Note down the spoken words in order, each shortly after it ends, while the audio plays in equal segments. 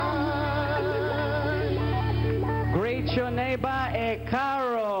Greet your neighbor, e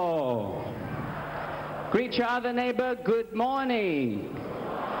caro. Greet your other neighbor, good morning.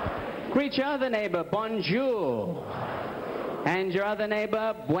 Greet your other neighbor, bonjour. And your other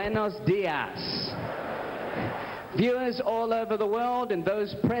neighbor, buenos dias. Viewers all over the world and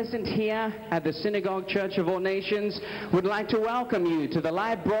those present here at the Synagogue Church of All Nations would like to welcome you to the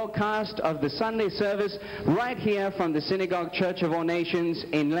live broadcast of the Sunday service right here from the Synagogue Church of All Nations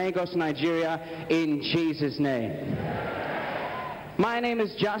in Lagos, Nigeria, in Jesus' name. My name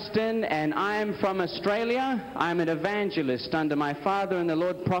is Justin and I am from Australia. I'm an evangelist under my father and the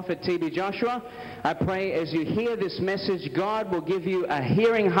Lord Prophet T.B. Joshua. I pray as you hear this message, God will give you a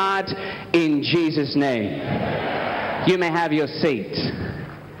hearing heart in Jesus' name. You may have your seat.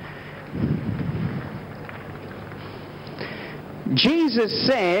 Jesus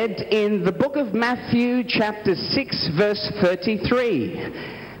said in the book of Matthew chapter 6 verse 33,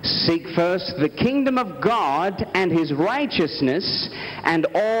 "Seek first the kingdom of God and his righteousness, and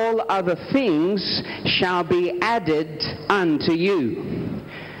all other things shall be added unto you."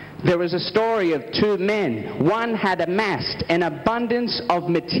 There is a story of two men. One had amassed an abundance of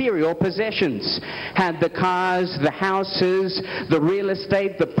material possessions, had the cars, the houses, the real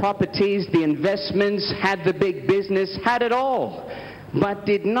estate, the properties, the investments, had the big business, had it all, but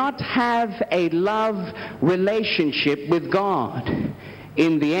did not have a love relationship with God.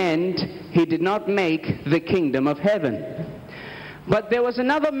 In the end, he did not make the kingdom of heaven. But there was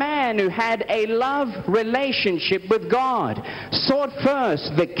another man who had a love relationship with God, sought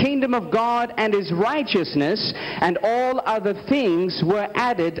first the kingdom of God and his righteousness, and all other things were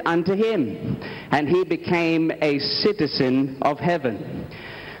added unto him, and he became a citizen of heaven.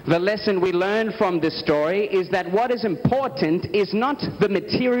 The lesson we learn from this story is that what is important is not the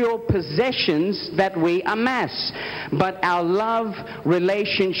material possessions that we amass, but our love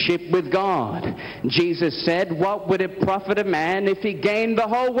relationship with God. Jesus said, "What would it profit a man if he gained the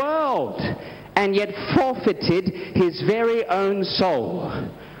whole world and yet forfeited his very own soul?"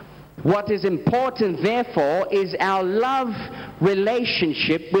 What is important, therefore, is our love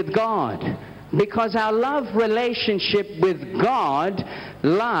relationship with God. Because our love relationship with God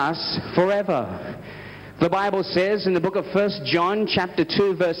lasts forever. The Bible says in the book of 1 John chapter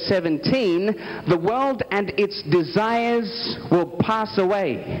 2 verse 17, "The world and its desires will pass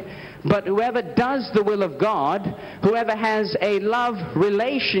away. But whoever does the will of God, whoever has a love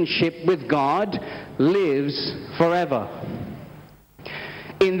relationship with God, lives forever."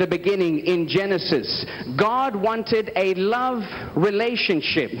 In the beginning, in Genesis, God wanted a love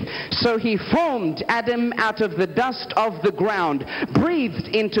relationship. So he formed Adam out of the dust of the ground, breathed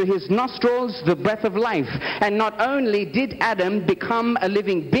into his nostrils the breath of life. And not only did Adam become a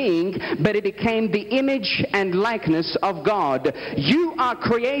living being, but he became the image and likeness of God. You are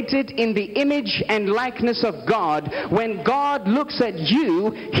created in the image and likeness of God. When God looks at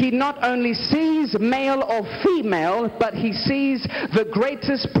you, he not only sees male or female, but he sees the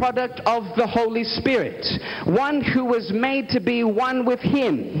greatest product of the Holy Spirit, one who was made to be one with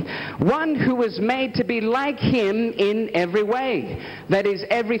him, one who was made to be like him in every way. That is,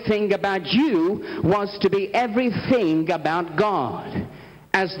 everything about you was to be everything about God.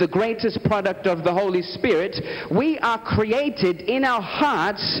 As the greatest product of the Holy Spirit, we are created in our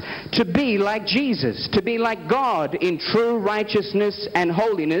hearts to be like Jesus, to be like God in true righteousness and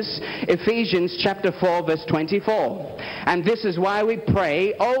holiness, Ephesians chapter 4 verse 24. And this is why we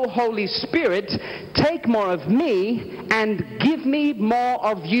pray, "O Holy Spirit, take more of me and give me more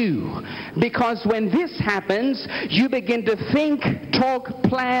of you." Because when this happens, you begin to think, talk,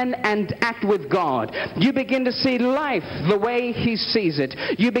 plan, and act with God. You begin to see life the way he sees it.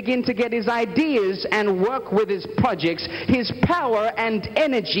 You begin to get his ideas and work with his projects. His power and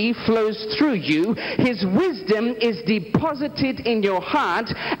energy flows through you. His wisdom is deposited in your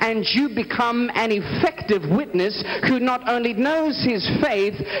heart, and you become an effective witness who not only knows his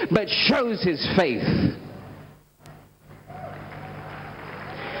faith, but shows his faith.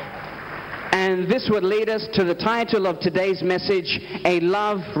 And this would lead us to the title of today's message, A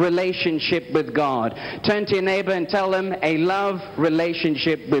Love Relationship with God. Turn to your neighbor and tell them, a love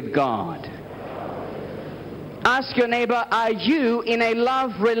relationship with God. Ask your neighbor, are you in a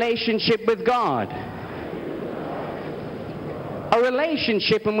love relationship with God? A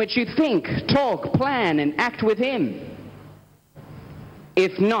relationship in which you think, talk, plan, and act with him.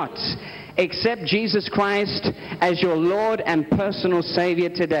 If not, accept Jesus Christ as your Lord and personal Savior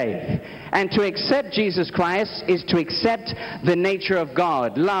today. And to accept Jesus Christ is to accept the nature of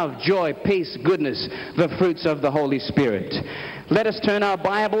God: love, joy, peace, goodness, the fruits of the Holy Spirit. Let us turn our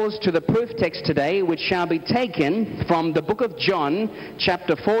Bibles to the proof text today, which shall be taken from the book of John,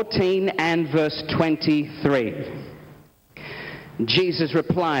 chapter 14 and verse 23. Jesus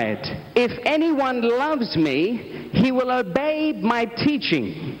replied, "If anyone loves me, he will obey my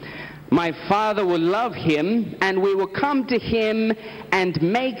teaching. My Father will love him, and we will come to him and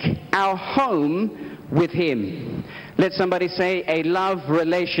make our home with him." Let somebody say, a love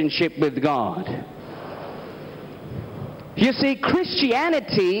relationship with God. You see,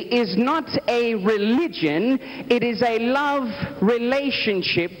 Christianity is not a religion, it is a love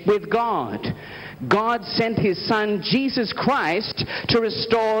relationship with God. God sent his Son, Jesus Christ, to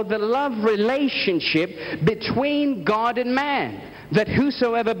restore the love relationship between God and man, that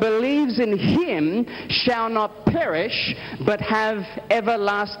whosoever believes in him shall not perish, but have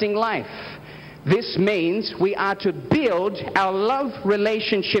everlasting life. This means we are to build our love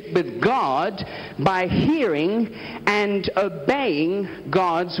relationship with God by hearing and obeying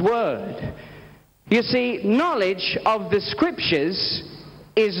God's word. You see, knowledge of the scriptures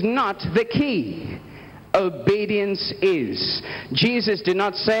is not the key. Obedience is. Jesus did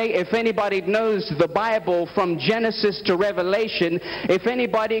not say, if anybody knows the Bible from Genesis to Revelation, if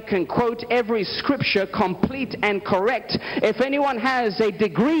anybody can quote every scripture complete and correct, if anyone has a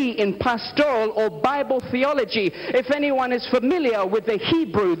degree in pastoral or Bible theology, if anyone is familiar with the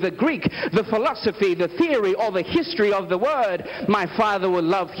Hebrew, the Greek, the philosophy, the theory, or the history of the word, my Father will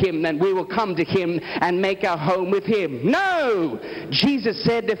love him and we will come to him and make our home with him. No! Jesus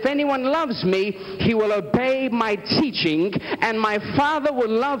said, if anyone loves me, he will obey my teaching, and my Father will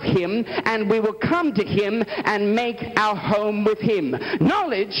love him, and we will come to him and make our home with him.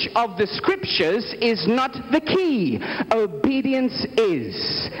 Knowledge of the scriptures is not the key. Obedience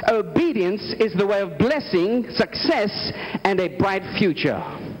is. Obedience is the way of blessing, success, and a bright future.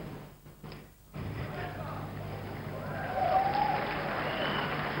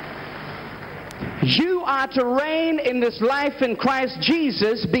 You are to reign in this life in Christ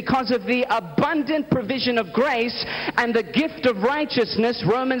Jesus because of the abundant provision of grace and the gift of righteousness,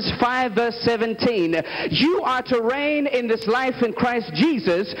 Romans 5 verse 17. You are to reign in this life in Christ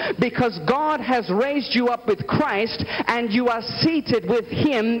Jesus because God has raised you up with Christ and you are seated with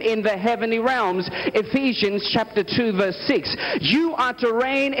him in the heavenly realms, Ephesians chapter 2 verse 6. You are to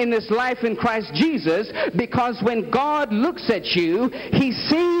reign in this life in Christ Jesus because when God looks at you, he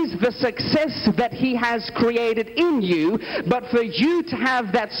sees the success that he has created in you, but for you to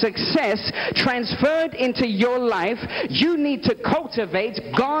have that success transferred into your life, you need to cultivate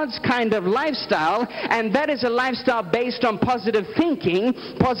God's kind of lifestyle, and that is a lifestyle based on positive thinking,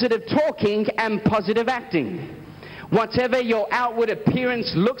 positive talking, and positive acting. Whatever your outward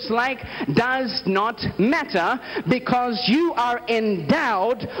appearance looks like does not matter, because you are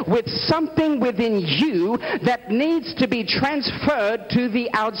endowed with something within you that needs to be transferred to the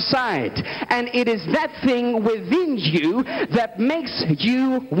outside. And it is that thing within you that makes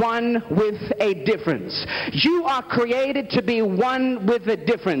you one with a difference. You are created to be one with a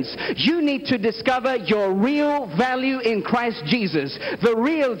difference. You need to discover your real value in Christ Jesus. The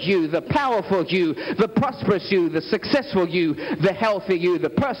real you, the powerful you, the prosperous you, the successful you, the healthy you, the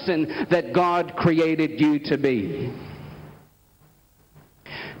person that God created you to be.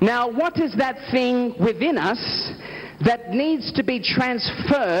 Now, what is that thing within us that needs to be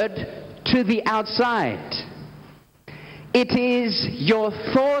transferred to the outside? It is your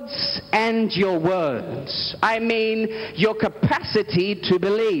thoughts and your words. I mean, your capacity to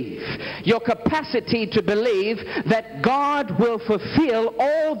believe. Your capacity to believe that God will fulfill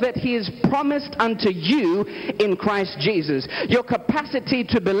all that he has promised unto you in Christ Jesus. Your capacity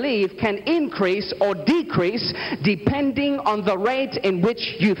to believe can increase or decrease depending on the rate in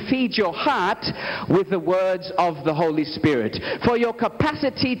which you feed your heart with the words of the Holy Spirit. For your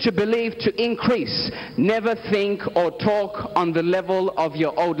capacity to believe to increase, never think or talk on the level of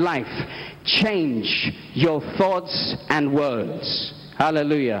your old life. Change your thoughts and words.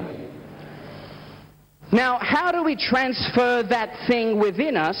 Hallelujah. Now, how do we transfer that thing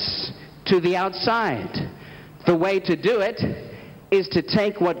within us to the outside? The way to do it is to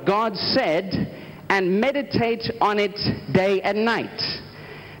take what God said and meditate on it day and night.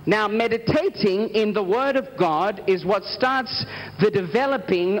 Now, meditating in the Word of God is what starts the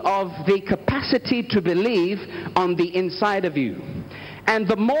developing of the capacity to believe on the inside of you. And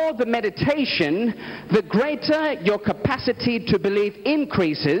the more the meditation, the greater your capacity to believe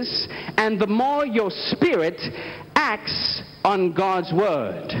increases, and the more your spirit acts on God's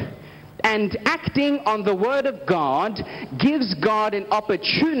Word. And acting on the word of God gives God an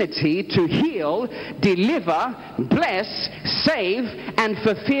opportunity to heal, deliver, bless, save, and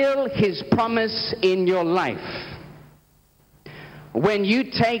fulfill his promise in your life. When you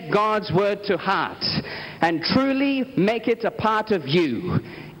take God's word to heart and truly make it a part of you,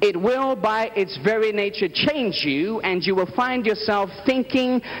 it will by its very nature change you, and you will find yourself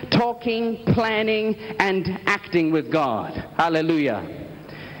thinking, talking, planning, and acting with God. Hallelujah.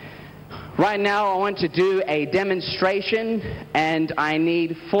 Right now I want to do a demonstration, and I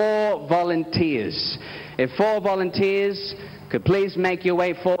need 4 volunteers. If 4 volunteers could please make your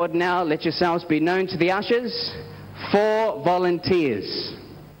way forward now, let yourselves be known to the ushers. 4 volunteers.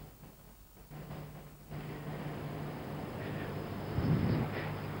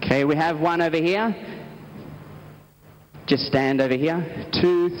 Okay, we have 1 over here. Just stand over here.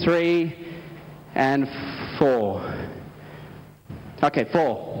 2, 3, and 4. Okay,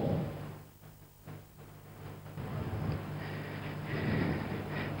 4.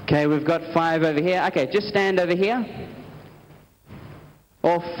 Okay, we've got 5 over here. Okay, just stand over here.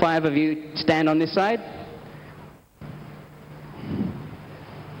 All 5 of you stand on this side.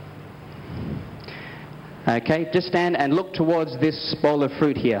 Okay, just stand and look towards this bowl of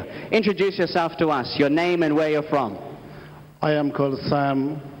fruit here. Introduce yourself to us, your name and where you're from. I am called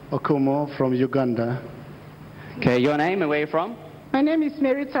Sam Okumo from Uganda. Okay, your name and where you're from? My name is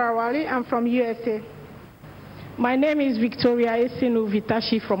Mary Tarawali. I'm from USA. My name is Victoria Esinu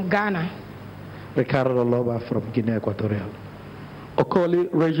Vitashi from Ghana. Ricardo Loba from Guinea Equatorial. Okoli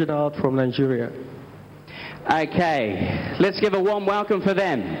Reginald from Nigeria. Okay, let's give a warm welcome for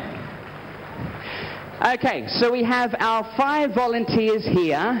them. Okay, so we have our 5 volunteers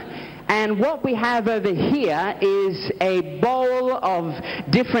here, and what we have over here is a bowl of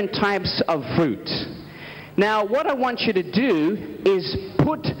different types of fruit. Now, what I want you to do is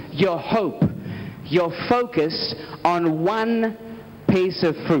put your hope, your focus on one piece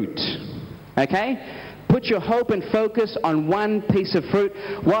of fruit. Okay? Put your hope and focus on one piece of fruit.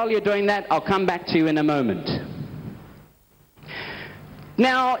 While you're doing that, I'll come back to you in a moment.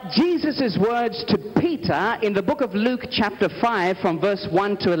 Now, Jesus' words to Peter in the book of Luke chapter 5 from verse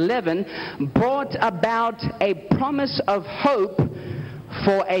 1 to 11 brought about a promise of hope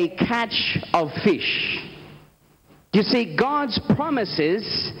for a catch of fish. You see, God's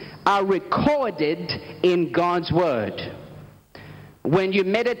promises are recorded in God's word. When you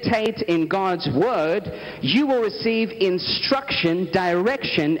meditate in God's word, you will receive instruction,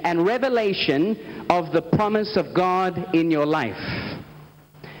 direction, and revelation of the promise of God in your life.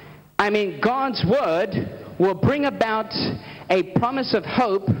 I mean, God's word will bring about a promise of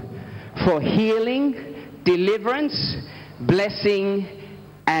hope for healing, deliverance, blessing,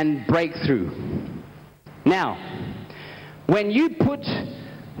 and breakthrough. Now, when you put,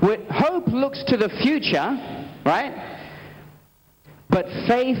 hope looks to the future, right? But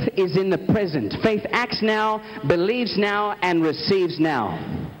faith is in the present. Faith acts now, believes now, and receives now.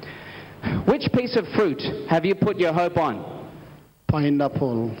 Which piece of fruit have you put your hope on?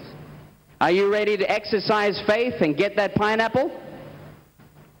 Pineapple. Are you ready to exercise faith and get that pineapple?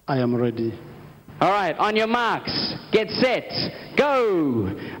 I am ready. All right, on your marks, get set, go.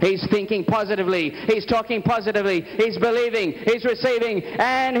 He's thinking positively, he's talking positively, he's believing, he's receiving,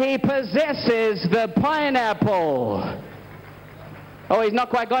 and he possesses the pineapple. Oh, he's not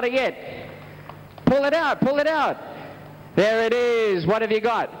quite got it yet. Pull it out, pull it out. There it is. What have you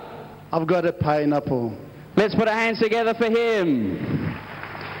got? I've got a pineapple. Let's put our hands together for him.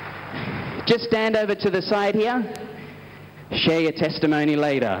 Just stand over to the side here. Share your testimony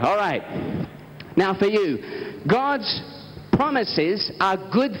later. All right. Now for you, God's promises are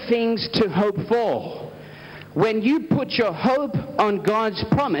good things to hope for. When you put your hope on God's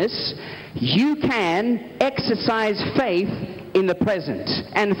promise, you can exercise faith in the present.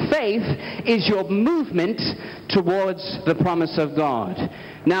 And faith is your movement towards the promise of God.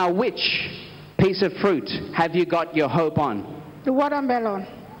 Now, which piece of fruit have you got your hope on? The watermelon.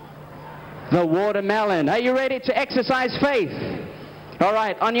 The watermelon. Are you ready to exercise faith? All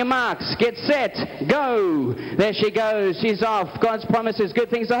right, on your marks, get set, go. There she goes. She's off. God's promises, good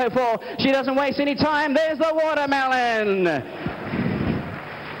things to hope for. She doesn't waste any time. There's the watermelon.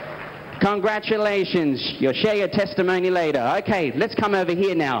 Congratulations. You'll share your testimony later. Okay, let's come over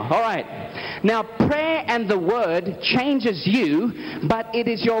here now. All right. Now, prayer and the word changes you, but it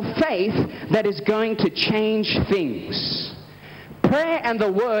is your faith that is going to change things. Prayer and the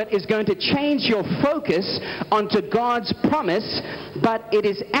word is going to change your focus onto God's promise, but it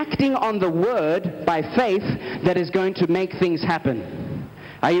is acting on the word by faith that is going to make things happen.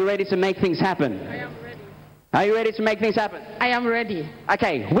 Are you ready to make things happen? I am ready. Are you ready to make things happen? I am ready.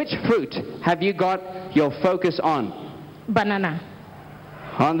 Okay, which fruit have you got your focus on? Banana.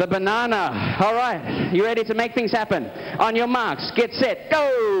 On the banana. All right. You ready to make things happen? On your marks, get set,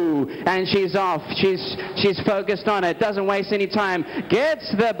 go! And she's off. She's focused on it. Doesn't waste any time.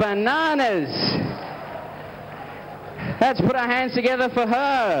 Gets the bananas. Let's put our hands together for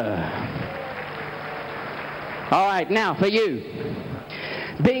her. All right, now for you.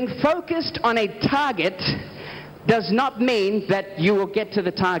 Being focused on a target does not mean that you will get to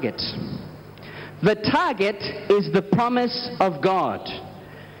the target. The target is the promise of God.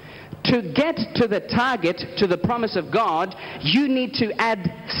 To get to the target, to the promise of God, you need to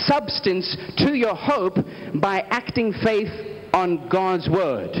add substance to your hope by acting faith on God's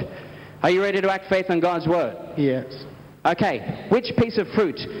word. Are you ready to act faith on God's word? Yes. Okay, which piece of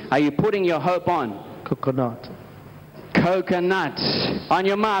fruit are you putting your hope on? Coconut. Coconut. On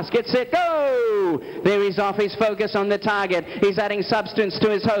your marks, get set, go! There he's off, he's focused on the target. He's adding substance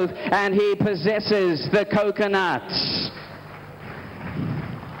to his hope, and he possesses the coconut.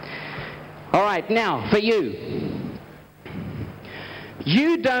 All right, now for you.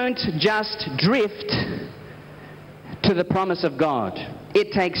 You don't just drift to the promise of God.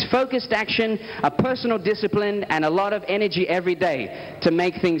 It takes focused action, a personal discipline, and a lot of energy every day to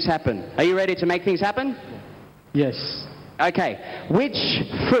make things happen. Are you ready to make things happen? Yes. Okay. Which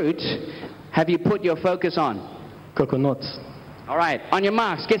fruit have you put your focus on? Coconut. All right. On your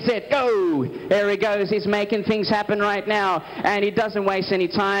marks, get set, go! There he goes. He's making things happen right now. And he doesn't waste any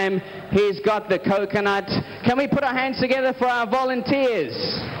time. He's got the coconut. Can we put our hands together for our volunteers?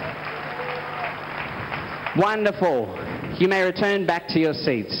 Wonderful. You may return back to your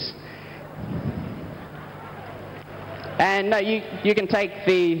seats. And no, you can take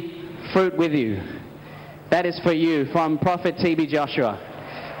the fruit with you. That is for you from Prophet T.B. Joshua.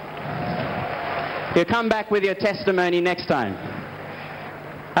 You'll come back with your testimony next time.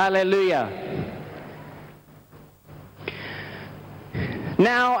 Hallelujah.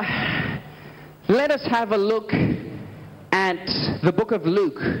 Now, let us have a look at the book of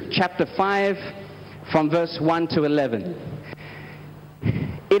Luke, chapter 5, from verse 1 to 11.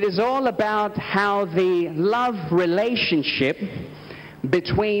 It is all about how the love relationship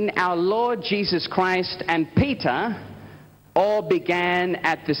between our Lord Jesus Christ and Peter all began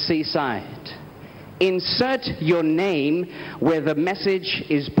at the seaside. Insert your name where the message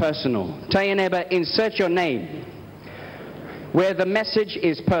is personal. Tell your neighbor, insert your name where the message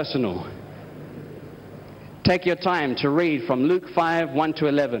is personal. Take your time to read from Luke 5, 1 to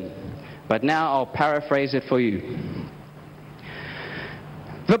 11. But now I'll paraphrase it for you.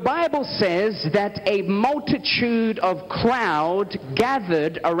 The Bible says that a multitude of crowd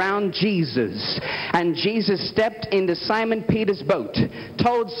gathered around Jesus, and Jesus stepped into Simon Peter's boat,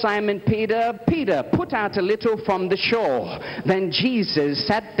 told Simon Peter, "Peter, put out a little from the shore." Then Jesus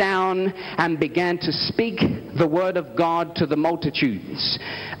sat down and began to speak the word of God to the multitudes.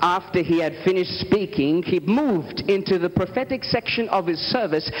 After he had finished speaking, he moved into the prophetic section of his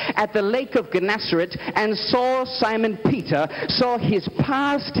service at the lake of Gennesaret and saw Simon Peter, saw his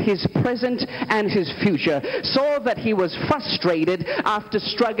past, his present, and his future, saw that he was frustrated after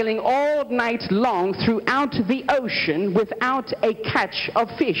struggling all night long throughout the ocean without a catch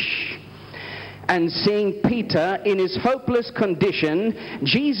of fish. And seeing Peter in his hopeless condition,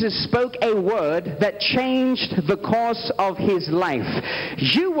 Jesus spoke a word that changed the course of his life.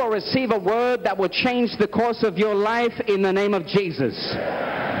 You will receive a word that will change the course of your life in the name of Jesus.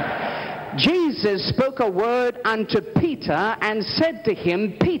 Jesus spoke a word unto Peter and said to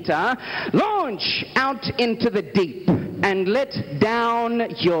him, "Peter, launch out into the deep and let down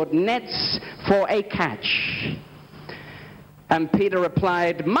your nets for a catch." And Peter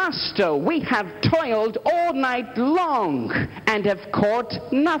replied, "Master, we have toiled all night long and have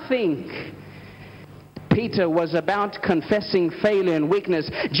caught nothing." Peter was about confessing failure and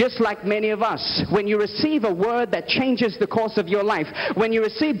weakness, just like many of us. When you receive a word that changes the course of your life, when you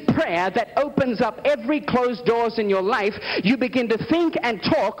receive prayer that opens up every closed doors in your life, you begin to think and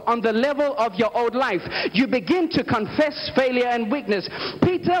talk on the level of your old life. You begin to confess failure and weakness.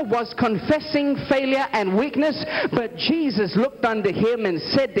 Peter was confessing failure and weakness, but Jesus looked unto him and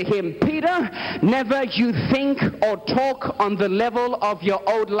said to him, "Peter, never you think or talk on the level of your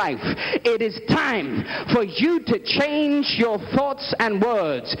old life. It is time for you to change your thoughts and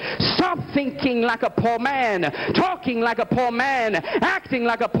words. Stop thinking like a poor man, talking like a poor man, acting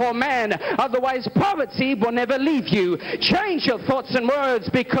like a poor man. Otherwise, poverty will never leave you. Change your thoughts and words,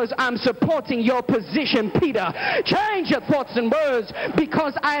 because I'm supporting your position, Peter. Change your thoughts and words,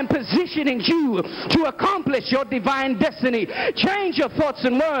 because I am positioning you to accomplish your divine destiny. Change your thoughts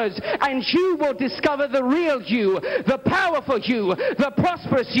and words, and you will discover the real you, the powerful you, the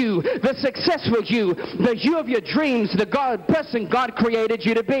prosperous you, the successful you, the you of your dreams, the person God created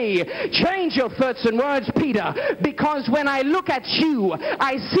you to be. Change your thoughts and words, Peter, because when I look at you,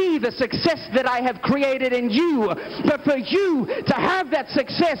 I see the success that I have created in you. But for you to have that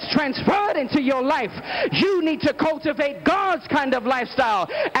success transferred into your life, you need to cultivate God's kind of lifestyle,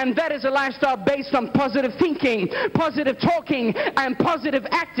 and that is a lifestyle based on positive thinking, positive talking, and positive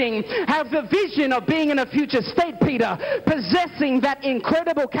acting. Have the vision of being in a future state, Peter, possessing that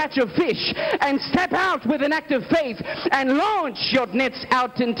incredible catch of fish, and step out with an act of faith and launch your nets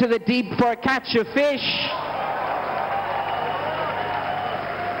out into the deep for a catch of fish.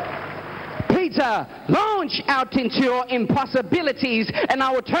 Peter, launch out into your impossibilities, and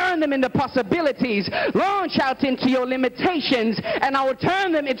I will turn them into possibilities. Launch out into your limitations, and I will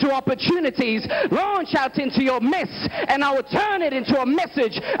turn them into opportunities. Launch out into your mess, and I will turn it into a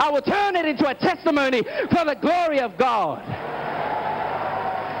message. I will turn it into a testimony for the glory of God.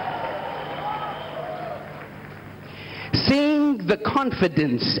 Seeing the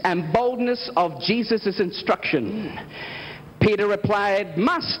confidence and boldness of Jesus' instruction, Peter replied,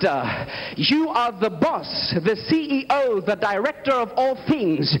 Master, you are the boss, the CEO, the director of all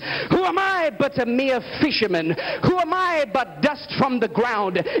things. Who am I but a mere fisherman? Who am I but dust from the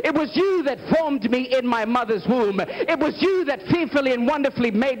ground? It was you that formed me in my mother's womb. It was you that fearfully and wonderfully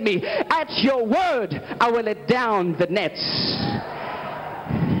made me. At your word, I will let down the nets.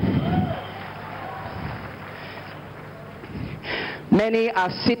 Many are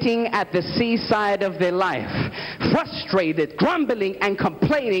sitting at the seaside of their life, frustrated, grumbling, and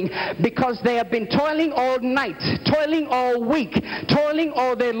complaining because they have been toiling all night, toiling all week, toiling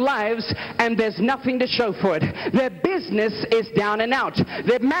all their lives, and there's nothing to show for it. Their business is down and out.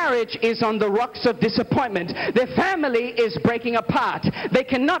 Their marriage is on the rocks of disappointment. Their family is breaking apart. They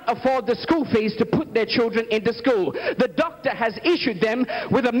cannot afford the school fees to put their children into school. The doctor has issued them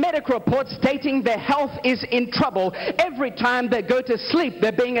with a medical report stating their health is in trouble. Every time they go to sleep,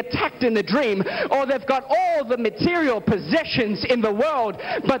 they're being attacked in the dream, or they've got all the material possessions in the world,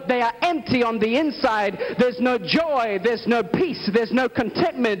 but they are empty on the inside. There's no joy, there's no peace, there's no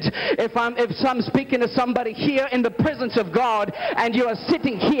contentment. If I'm speaking to somebody here in the presence of God, and you are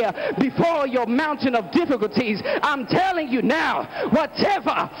sitting here before your mountain of difficulties, I'm telling you now,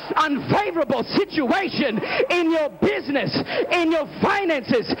 whatever unfavorable situation in your business, in your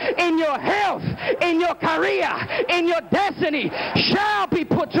finances, in your health, in your career, in your destiny, shall be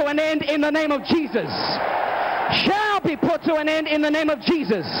put to an end in the name of Jesus. Shall be put to an end in the name of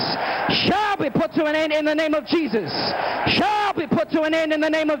Jesus. Shall be put to an end in the name of Jesus. Shall be put to an end in the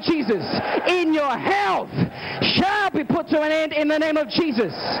name of Jesus. In your health, shall be put to an end in the name of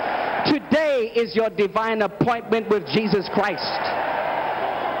Jesus. Today is your divine appointment with Jesus Christ.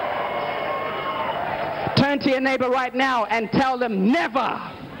 Turn to your neighbor right now and tell them, never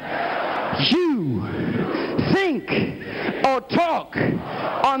you think or talk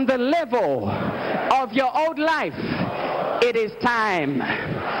on the level of your old life. It is time.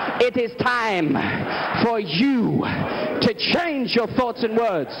 It is time for you to change your thoughts and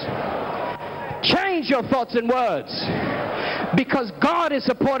words. Change your thoughts and words, because God is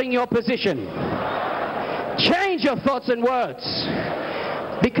supporting your position. Change your thoughts and words,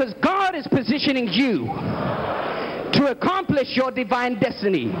 because God is positioning you to accomplish your divine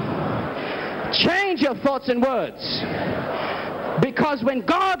destiny. Change your thoughts and words, because when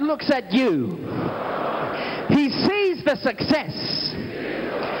God looks at you, He sees the success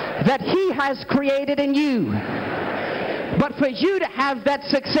that He has created in you. But for you to have that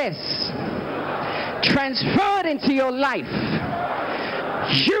success transferred into your life,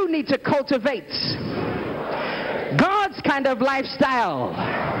 you need to cultivate God's kind of lifestyle.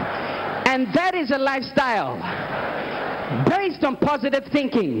 And that is a lifestyle based on positive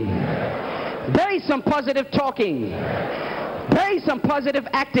thinking, based on positive talking, based on positive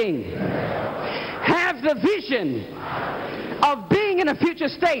acting. Have the vision of being in a future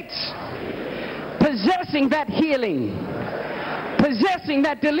state, possessing that healing, possessing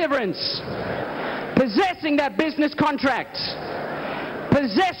that deliverance, possessing that business contract,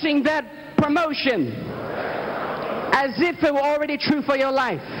 possessing that promotion, as if it were already true for your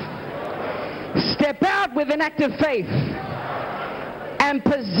life. Step out with an act of faith and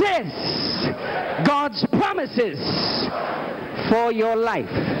possess God's promises for your life.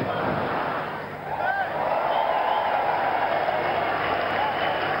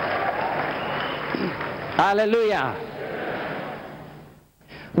 Hallelujah.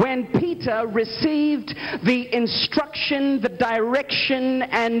 When Peter received the instruction, the direction,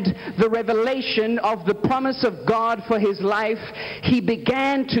 and the revelation of the promise of God for his life, he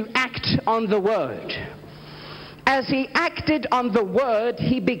began to act on the word. As he acted on the word,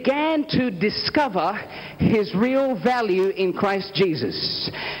 he began to discover his real value in Christ Jesus.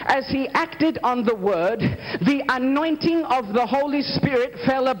 As he acted on the word, the anointing of the Holy Spirit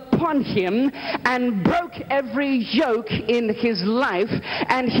fell upon him and broke every yoke in his life,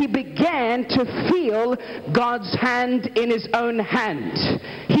 and he began to feel God's hand in his own hand.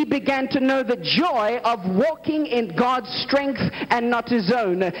 He began to know the joy of walking in God's strength and not his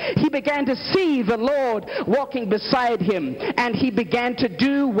own. He began to see the Lord walking beside him, and he began to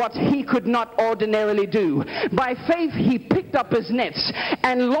do what he could not ordinarily do. By faith, he picked up his nets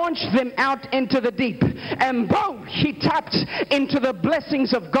and launched them out into the deep, and boom, he tapped into the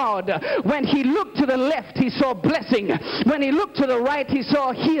blessings of God. When he looked to the left, he saw blessing. When he looked to the right, he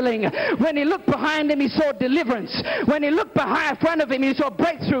saw healing. When he looked behind him, he saw deliverance. When he looked in front of him, he saw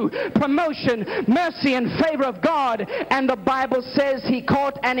breakthrough, promotion, mercy, and favor of God. And the Bible says he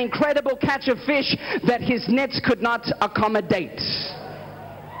caught an incredible catch of fish that his nets could not accommodate.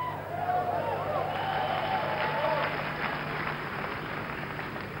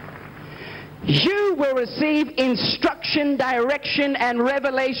 You will receive instruction, direction, and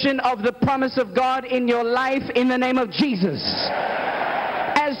revelation of the promise of God in your life in the name of Jesus.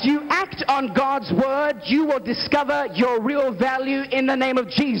 As you act on God's word, you will discover your real value in the name of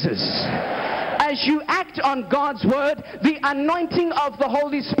Jesus. As you act on God's word, the anointing of the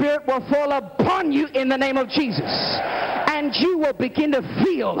Holy Spirit will fall upon you in the name of Jesus. And you will begin to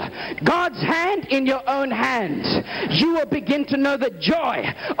feel God's hand in your own hand. You will begin to know the joy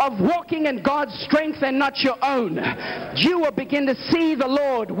of walking in God's strength and not your own. You will begin to see the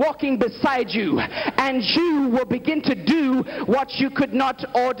Lord walking beside you, and you will begin to do what you could not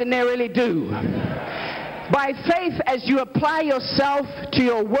ordinarily do. By faith, as you apply yourself to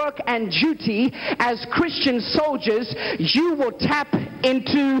your work and duty as Christian soldiers, you will tap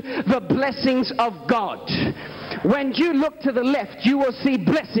into the blessings of God. When you look to the left, you will see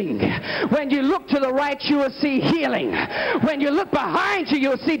blessing. When you look to the right, you will see healing. When you look behind you, you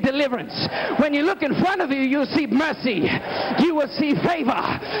will see deliverance. When you look in front of you, you will see mercy. You will see favor.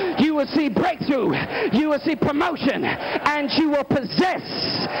 You will see breakthrough. You will see promotion. And you will possess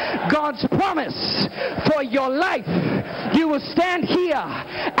God's promise for your life. You will stand here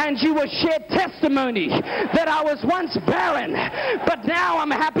and you will share testimony that I was once barren, but now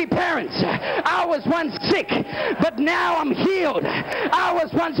I'm a happy parent. I was once sick, but now I'm healed. I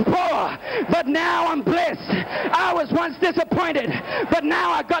was once poor, but now I'm blessed. I was once disappointed, but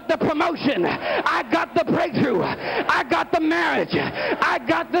now I got the promotion. I got the breakthrough. I got the marriage. I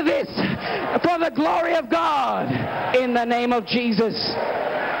got the this for the glory of God in the name of Jesus.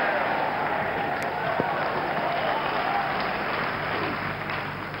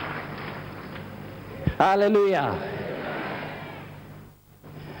 Hallelujah.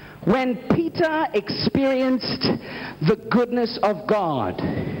 When Peter experienced the goodness of God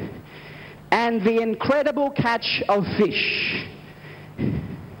and the incredible catch of fish,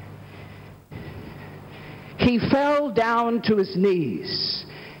 he fell down to his knees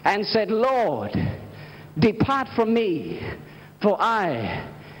and said, "Lord, depart from me, for I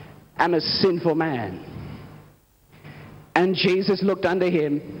am a sinful man." And Jesus looked unto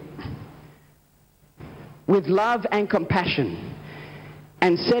him with love and compassion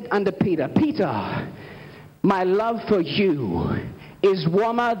and said unto Peter, "Peter, my love for you is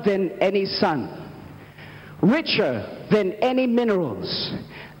warmer than any sun, richer than any minerals,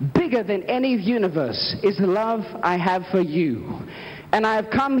 bigger than any universe is the love I have for you. And I have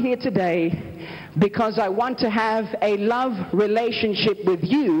come here today because I want to have a love relationship with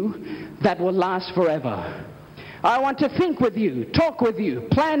you that will last forever. I want to think with you, talk with you,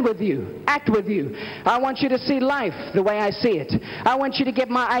 plan with you, act with you. I want you to see life the way I see it. I want you to get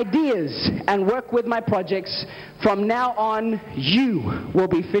my ideas and work with my projects. From now on, you will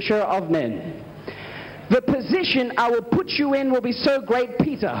be fisher of men. The position I will put you in will be so great,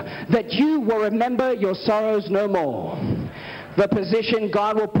 Peter, that you will remember your sorrows no more." The position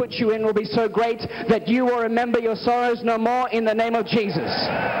God will put you in will be so great that you will remember your sorrows no more in the name of Jesus.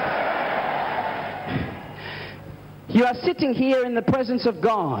 You are sitting here in the presence of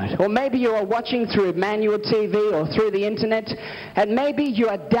God, or maybe you are watching through Emmanuel TV or through the internet, and maybe you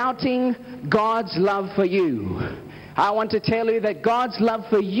are doubting God's love for you. I want to tell you that God's love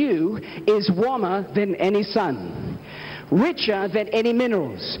for you is warmer than any sun, richer than any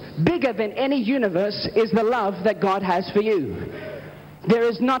minerals, bigger than any universe is the love that God has for you. There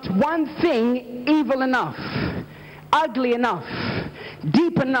is not one thing evil enough, ugly enough,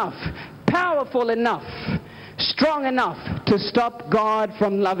 deep enough, powerful enough, strong enough to stop God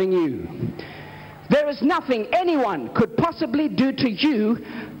from loving you. There is nothing anyone could possibly do to you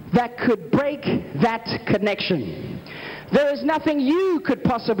that could break that connection. There is nothing you could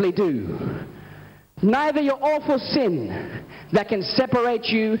possibly do, neither your awful sin, that can separate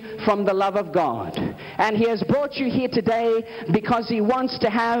you from the love of God. And he has brought you here today because he wants to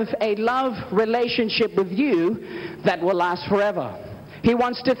have a love relationship with you that will last forever. He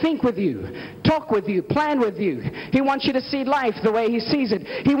wants to think with you, talk with you, plan with you. He wants you to see life the way he sees it.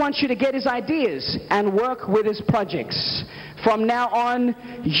 He wants you to get his ideas and work with his projects. From now on,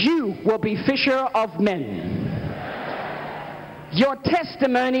 you will be fisher of men. Your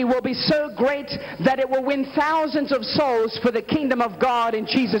testimony will be so great that it will win thousands of souls for the kingdom of God in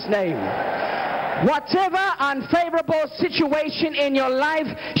Jesus' name. Whatever unfavorable situation in your life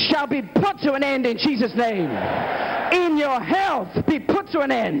shall be put to an end in Jesus' name. In your health, be put to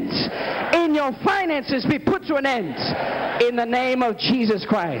an end. In your finances, be put to an end. In the name of Jesus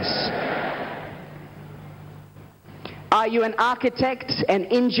Christ. Are you an architect, an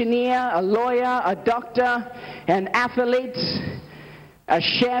engineer, a lawyer, a doctor, an athlete, a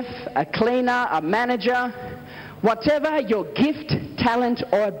chef, a cleaner, a manager? Whatever your gift, talent,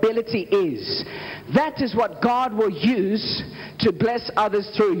 or ability is, that is what God will use to bless others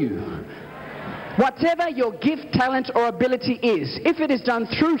through you. Whatever your gift, talent, or ability is, if it is done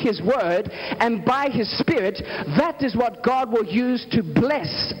through his word and by his spirit, that is what God will use to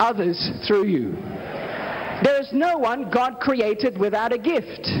bless others through you. There is no one God created without a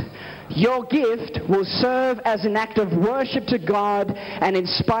gift. Your gift will serve as an act of worship to God and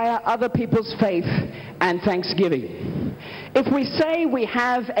inspire other people's faith and thanksgiving. If we say we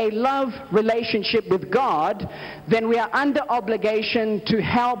have a love relationship with God, then we are under obligation to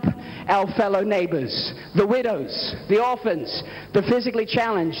help our fellow neighbors, the widows, the orphans, the physically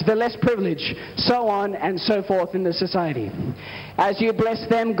challenged, the less privileged, so on and so forth in the society. As you bless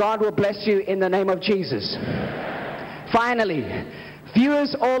them, God will bless you in the name of Jesus. Finally,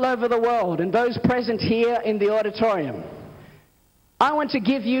 viewers all over the world and those present here in the auditorium, I want to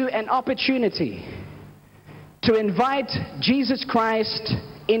give you an opportunity to invite Jesus Christ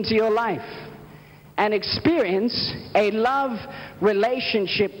into your life and experience a love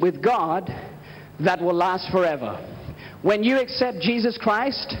relationship with God that will last forever. When you accept Jesus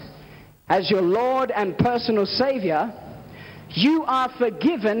Christ as your Lord and personal Savior, you are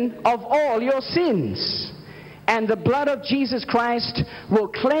forgiven of all your sins. And the blood of Jesus Christ will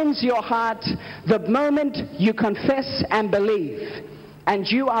cleanse your heart the moment you confess and believe. And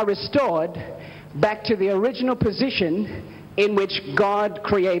you are restored back to the original position in which God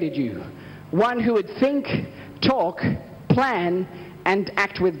created you. One who would think, talk, plan, and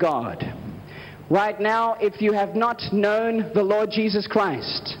act with God. Right now, if you have not known the Lord Jesus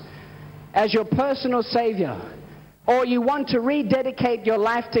Christ as your personal Savior, or you want to rededicate your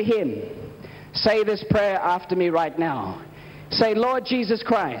life to him, say this prayer after me right now. Say, Lord Jesus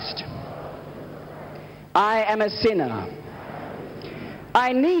Christ, I am a sinner.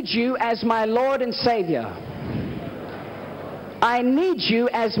 I need you as my Lord and Savior. I need you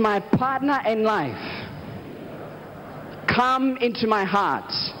as my partner in life. Come into my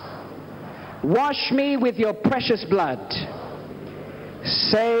heart. Wash me with your precious blood.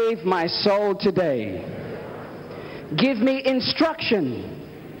 Save my soul today. Give me instruction.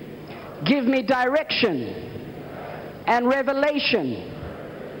 Give me direction and revelation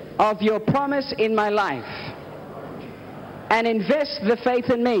of your promise in my life. And invest the faith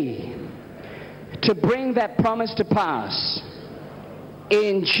in me to bring that promise to pass.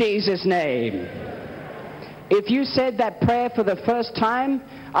 In Jesus' name. If you said that prayer for the first time,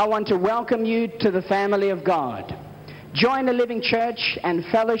 I want to welcome you to the family of God. Join the Living Church and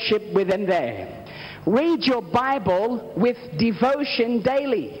fellowship with them there. Read your Bible with devotion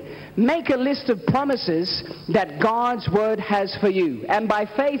daily. Make a list of promises that God's word has for you. And by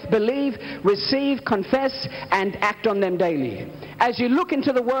faith, believe, receive, confess, and act on them daily. As you look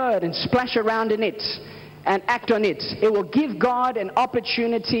into the word and splash around in it and act on it, it will give God an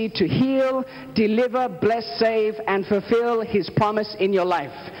opportunity to heal, deliver, bless, save, and fulfill his promise in your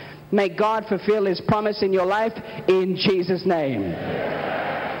life. May God fulfill his promise in your life in Jesus' name.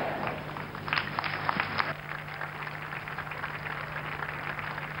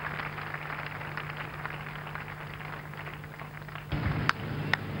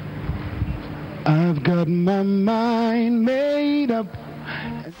 I've got my mind made up.